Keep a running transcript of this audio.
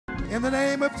In the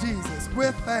name of Jesus,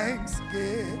 with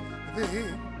thanksgiving,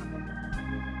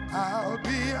 I'll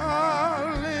be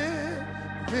a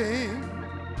living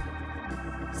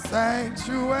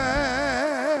sanctuary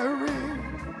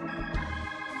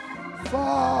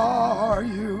for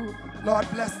you. Lord,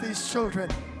 bless these children.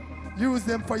 Use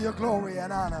them for your glory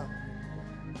and honor.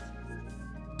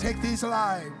 Take these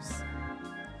lives.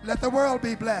 Let the world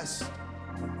be blessed.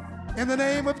 In the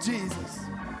name of Jesus.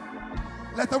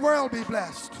 Let the world be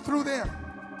blessed through them.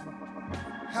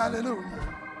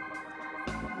 Hallelujah.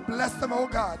 Bless them, oh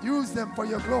God. Use them for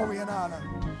your glory and honor.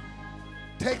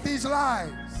 Take these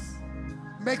lives.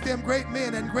 Make them great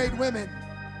men and great women.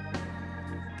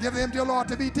 Give them, dear Lord,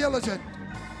 to be diligent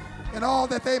in all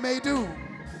that they may do.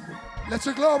 Let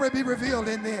your glory be revealed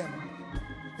in them.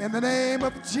 In the name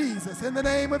of Jesus, in the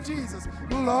name of Jesus,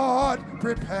 Lord,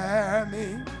 prepare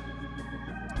me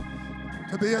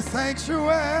to be a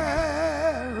sanctuary.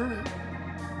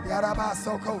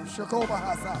 Yarabasoko,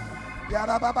 Shakobahasa,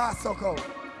 Yarababasoko,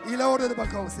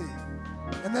 Ilodabakosi.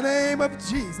 In the name of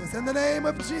Jesus, in the name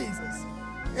of Jesus,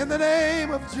 in the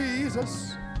name of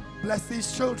Jesus, bless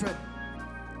these children.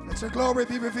 Let your glory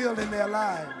be revealed in their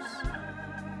lives.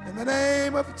 In the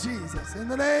name of Jesus, in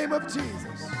the name of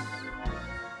Jesus,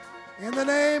 in the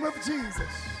name of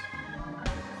Jesus,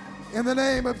 in the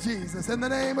name of Jesus, in the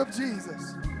name of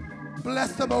Jesus.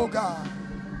 Bless them, oh God.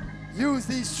 Use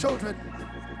these children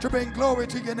to bring glory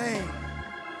to your name.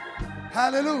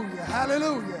 Hallelujah,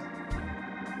 hallelujah.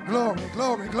 Glory,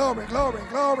 glory, glory, glory,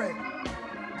 glory.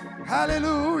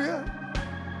 Hallelujah.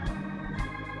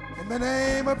 In the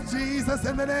name of Jesus,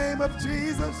 in the name of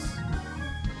Jesus,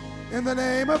 in the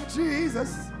name of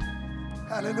Jesus.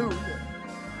 Hallelujah.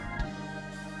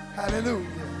 Hallelujah.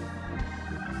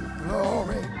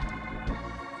 Glory.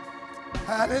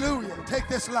 Hallelujah. Take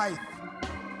this life.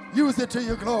 Use it to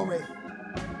your glory.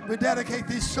 We dedicate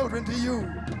these children to you,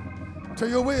 to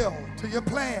your will, to your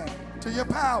plan, to your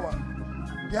power.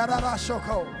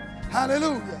 Yarabashoko.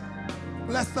 Hallelujah.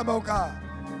 Bless them, oh God.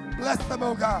 Bless them,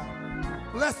 oh God.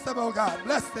 Bless them, oh God.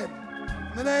 Bless them.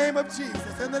 In the name of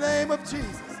Jesus. In the name of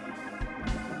Jesus.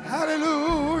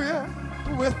 Hallelujah.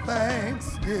 With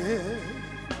thanksgiving,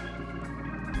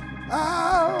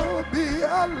 I'll be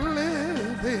a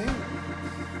living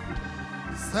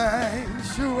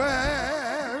sanctuary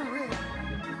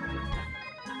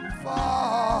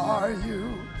for you.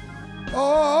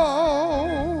 Oh,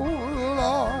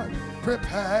 Lord,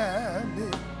 prepare me.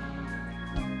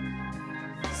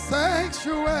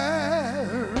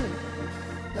 Sanctuary,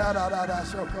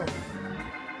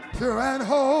 pure and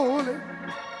holy, in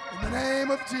the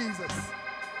name of Jesus.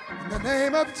 In the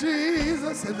name of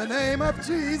Jesus, in the name of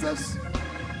Jesus,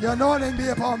 your anointing be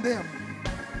upon them.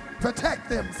 Protect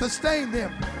them, sustain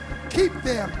them, keep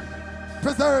them,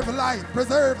 preserve life,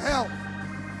 preserve health.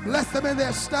 Bless them in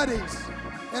their studies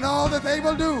and all that they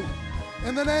will do.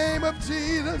 In the name of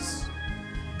Jesus,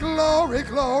 glory,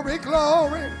 glory,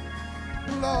 glory.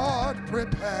 Lord,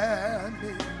 prepare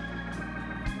me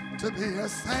to be a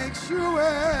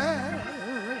sanctuary,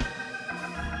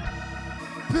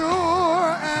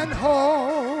 pure and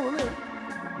holy,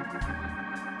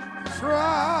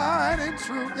 tried and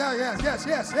true. Yeah,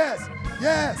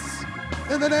 yes.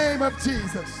 In the name of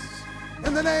Jesus.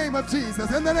 In the name of Jesus.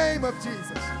 In the name of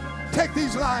Jesus. Take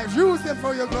these lives. Use them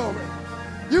for your glory.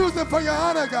 Use them for your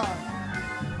honor, God.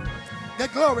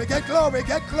 Get glory, get glory,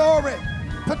 get glory.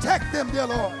 Protect them, dear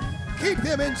Lord. Keep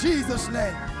them in Jesus'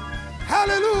 name.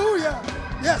 Hallelujah.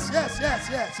 Yes.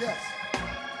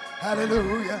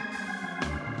 Hallelujah.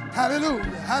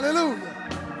 Hallelujah.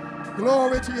 Hallelujah.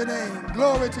 Glory to your name.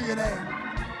 Glory to your name.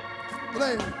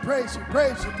 Praise you.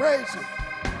 Praise you. Praise you.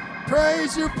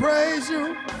 Praise you. Praise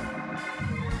you.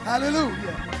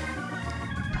 Hallelujah.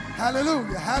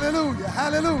 Hallelujah. Hallelujah.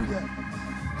 Hallelujah.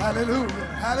 Hallelujah.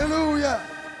 Hallelujah.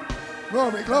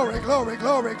 Glory, glory, glory,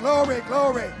 glory, glory,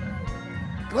 glory.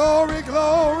 Glory,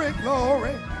 glory,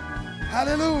 glory.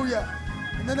 Hallelujah.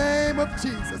 In the name of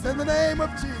Jesus. In the name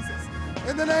of Jesus.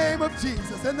 In the name of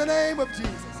Jesus. In the name of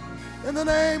Jesus. In the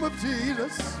name of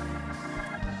Jesus.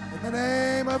 In the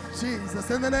name of Jesus.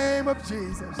 In the name of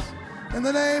Jesus. In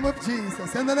the name of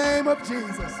Jesus. In the name of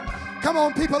Jesus. Come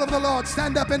on, people of the Lord,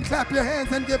 stand up and clap your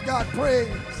hands and give God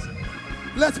praise.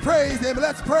 Let's praise him.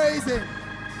 Let's praise him.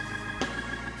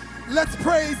 Let's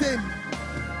praise him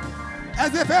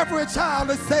as if every child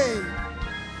is saved,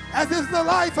 as if the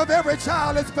life of every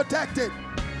child is protected,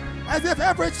 as if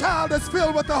every child is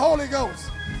filled with the Holy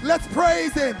Ghost. Let's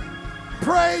praise him.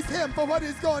 Praise him for what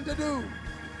he's going to do.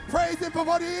 Praise him for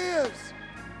what he is.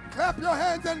 Clap your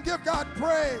hands and give God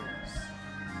praise.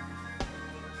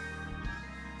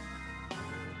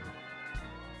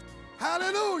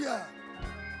 Hallelujah.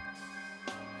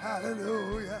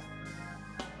 Hallelujah.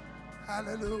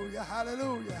 Hallelujah.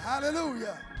 Hallelujah.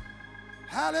 Hallelujah.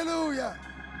 Hallelujah.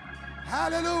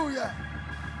 Hallelujah.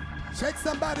 Shake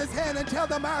somebody's hand and tell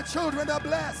them our children are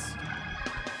blessed.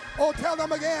 Oh, tell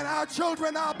them again, our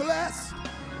children are blessed.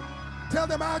 Tell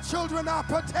them our children are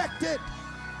protected.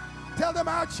 Tell them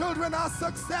our children are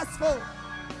successful.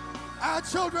 Our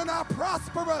children are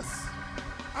prosperous.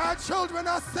 Our children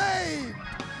are saved.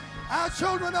 Our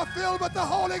children are filled with the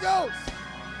Holy Ghost.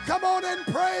 Come on and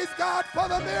praise God for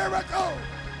the miracle.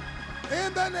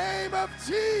 In the name of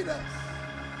Jesus.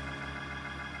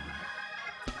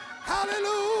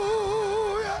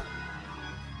 Hallelujah.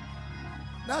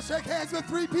 Now shake hands with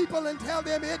 3 people and tell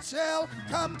them it shall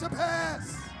come to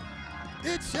pass.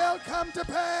 It shall come to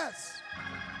pass.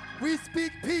 We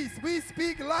speak peace. We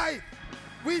speak life.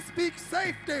 We speak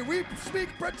safety. We speak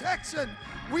protection.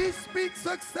 We speak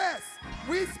success.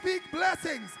 We speak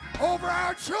blessings over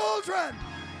our children.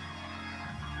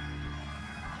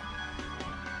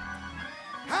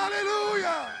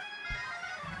 Hallelujah.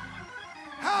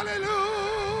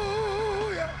 Hallelujah.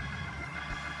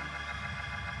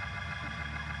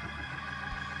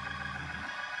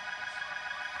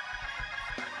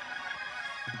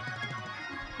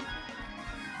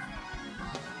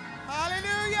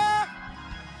 Hallelujah.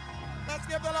 Let's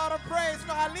give the Lord a praise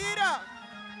for our leader.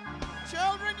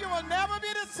 Children, you will never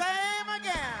be the same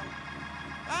again.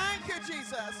 Thank you,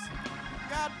 Jesus.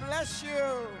 God bless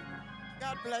you.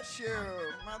 God bless you.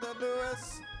 Mother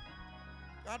Lewis,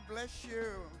 God bless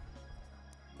you.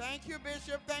 Thank you,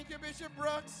 Bishop. Thank you, Bishop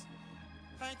Brooks.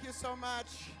 Thank you so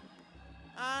much.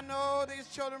 I know these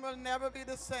children will never be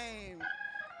the same.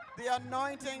 The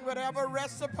anointing will ever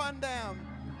rest upon them.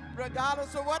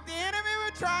 Regardless of what the enemy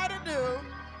will try to do,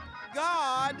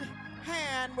 God's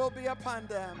hand will be upon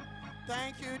them.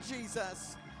 Thank you,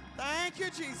 Jesus. Thank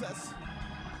you, Jesus.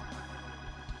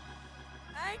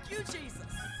 Thank you,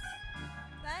 Jesus.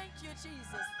 Thank you,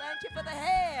 Jesus. Thank you for the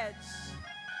hedge.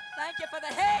 Thank you for the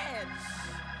hedge.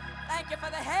 Thank you for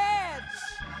the hedge.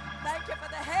 Thank you for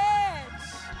the hedge.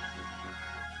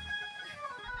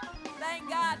 Thank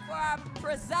God for our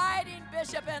presiding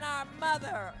bishop and our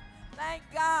mother. Thank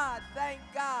God, thank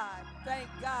God, thank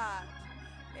God.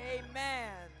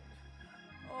 Amen.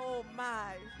 Oh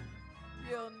my,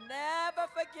 you'll never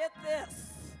forget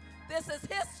this. This is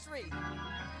history.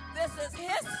 This is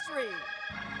history.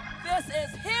 This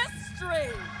is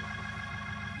history.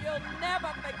 You'll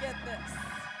never forget this.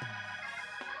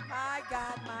 My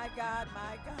God, my God,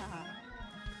 my God.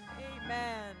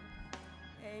 Amen.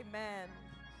 Amen.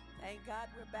 Thank God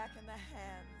we're back in the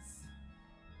hands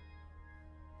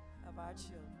of our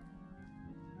children.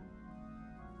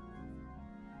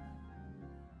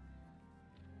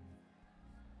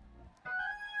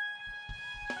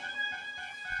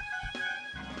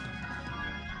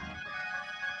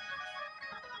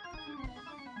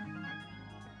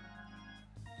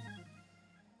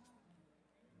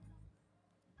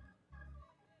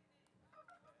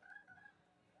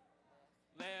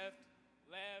 Left,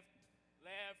 left,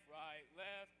 left, right,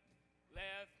 left,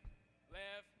 left,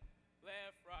 left,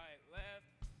 left, right, left.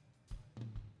 2,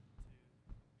 3,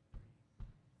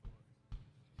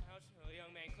 4. How shall a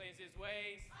young man cleanse his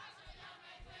ways?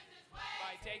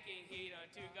 By taking heed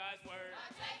unto God's word.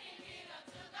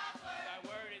 Thy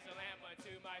word is a lamp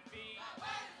unto my feet.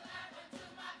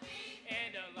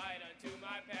 And a light unto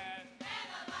my path.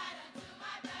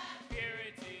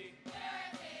 Purity.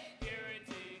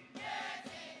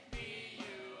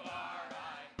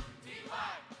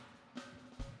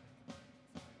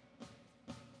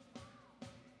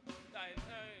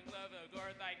 Love the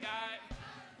Lord thy God,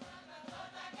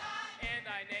 and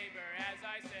thy neighbor as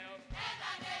thyself.